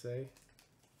say?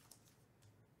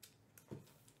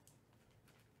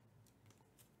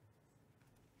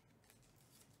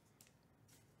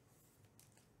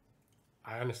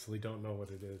 I honestly don't know what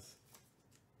it is.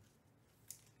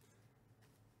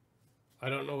 I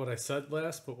don't know what I said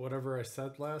last, but whatever I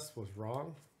said last was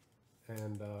wrong,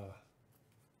 and it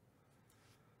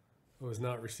was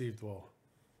not received well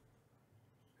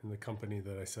in the company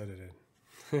that I said it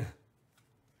in.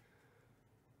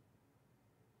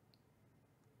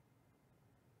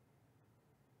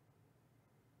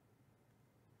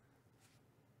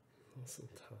 Also,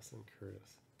 Towson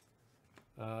Curtis.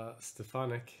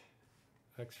 Stefanik,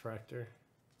 X Fractor,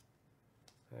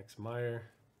 X Meyer,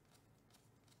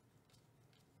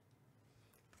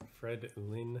 Fred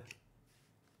Lynn,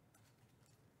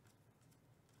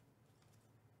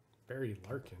 Barry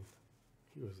Larkin.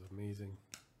 He was amazing.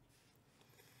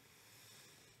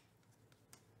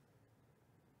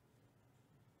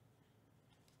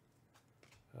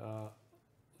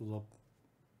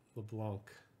 LeBlanc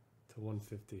to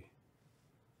 150.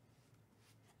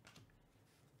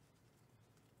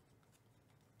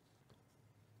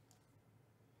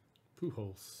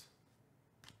 Pujols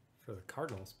for the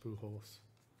Cardinals. Pujols.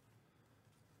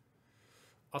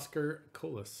 Oscar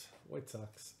Colas, White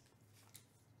Sox.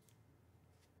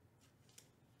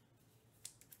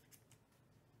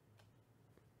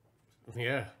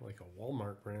 Yeah, like a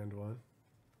Walmart brand one.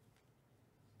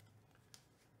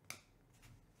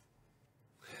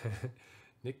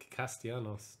 Nick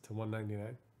Castellanos to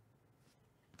 199.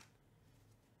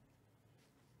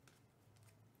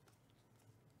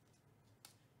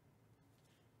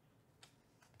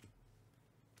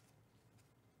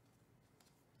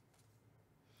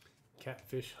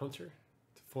 Catfish Hunter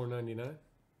to 499.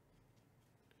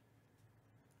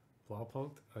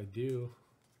 Blaupunkt, I do.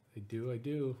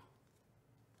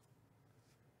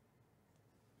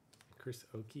 Chris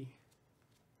Oakey.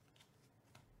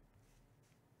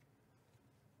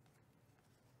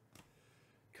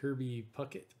 Kirby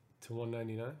Puckett to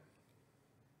 199.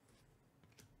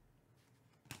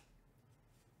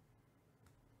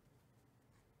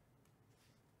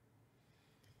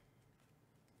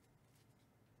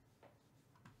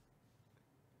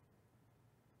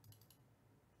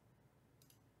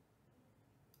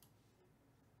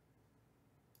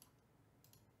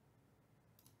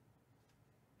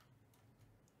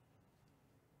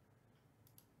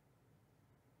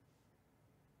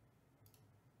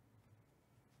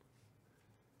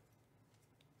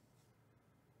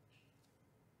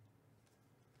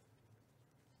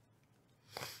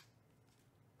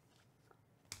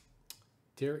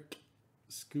 Derek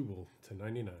Scooble to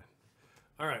 99.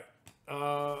 All right.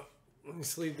 Let me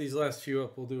sleeve these last few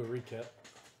up. We'll do a recap.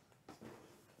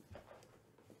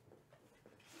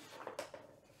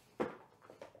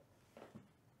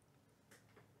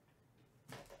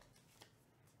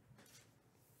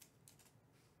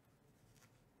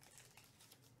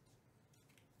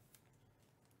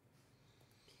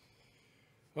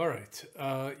 All right,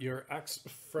 your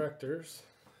X-Fractors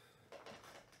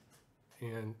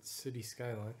and City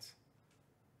Skylines.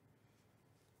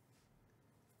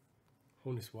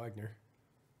 Honus Wagner.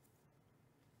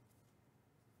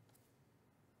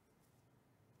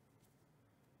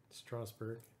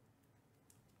 Strasbourg.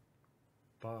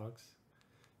 Boggs.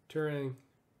 Turang.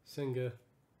 Senga.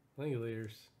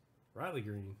 Langoliers. Riley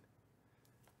Green.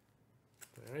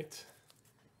 All right.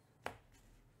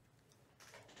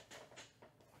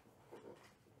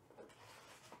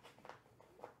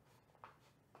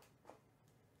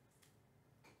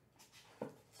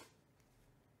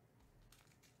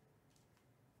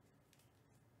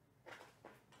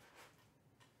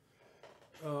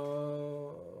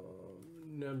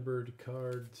 Numbered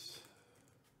cards.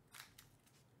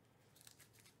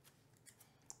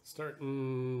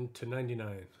 Starting to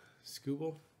 99.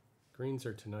 Scooble. Greens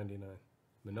are to 99.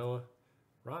 Manoa.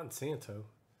 Ron Santo.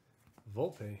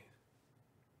 Volpe.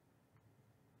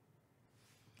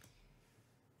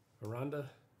 Aranda.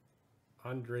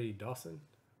 Andre Dawson.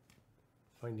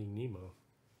 Finding Nemo.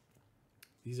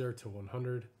 These are to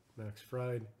 100. Max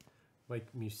Fried. Mike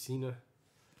Musina.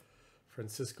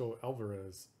 Francisco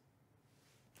Alvarez.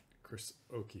 Chris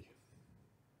Oki.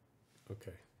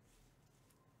 Okay.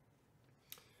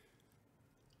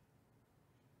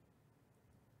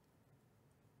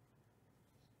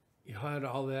 You had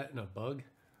all that in a bug.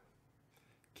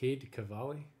 Cade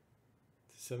Cavalli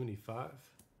to 75.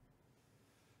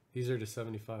 These are to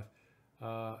 75.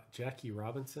 Jackie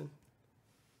Robinson.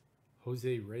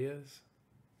 Jose Reyes.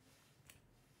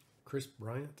 Chris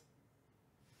Bryant.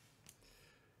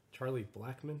 Charlie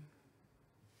Blackman.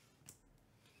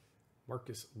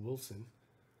 Marcus Wilson.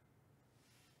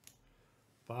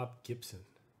 Bob Gibson.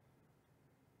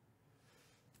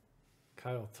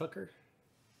 Kyle Tucker.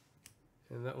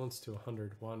 And that one's to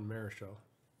 100. Juan Marichal.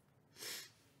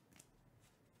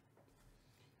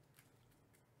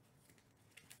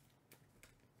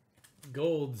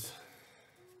 Golds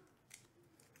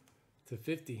to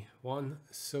 50. Juan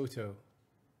Soto.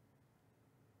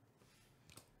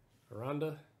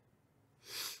 Aranda.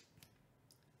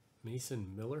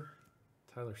 Mason Miller.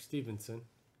 Tyler Stevenson.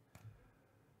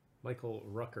 Michael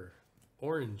Rucker.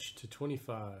 Orange to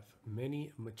 25.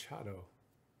 Manny Machado.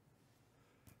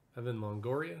 Evan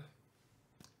Longoria.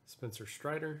 Spencer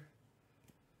Strider.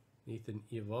 Nathan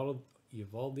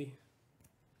Eovaldi.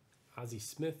 Ozzie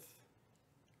Smith.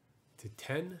 To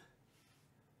 10.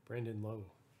 Brandon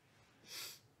Lowe.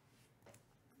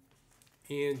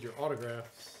 And your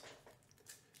autographs.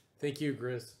 Thank you,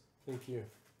 Grizz. Thank you.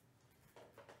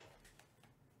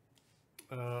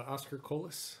 Oscar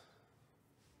Colas.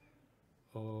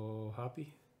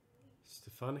 Hoppy.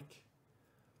 Stefanik.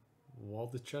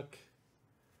 Waldachuk.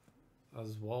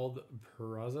 Oswald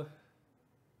Peraza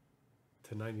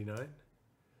to 99.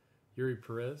 Yuri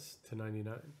Perez to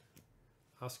 99.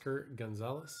 Oscar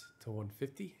Gonzalez to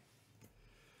 150.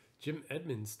 Jim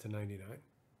Edmonds to 99.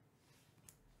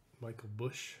 Michael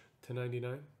Bush to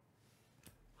 99.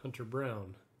 Hunter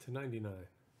Brown to 99.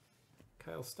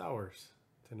 Kyle Stowers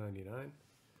to 99.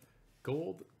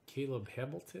 Gold, Caleb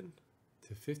Hamilton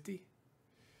to 50.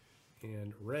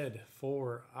 And red,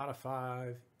 4 out of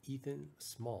 5, Ethan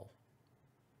Small.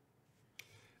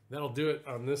 That'll do it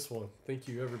on this one. Thank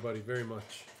you, everybody, very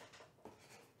much.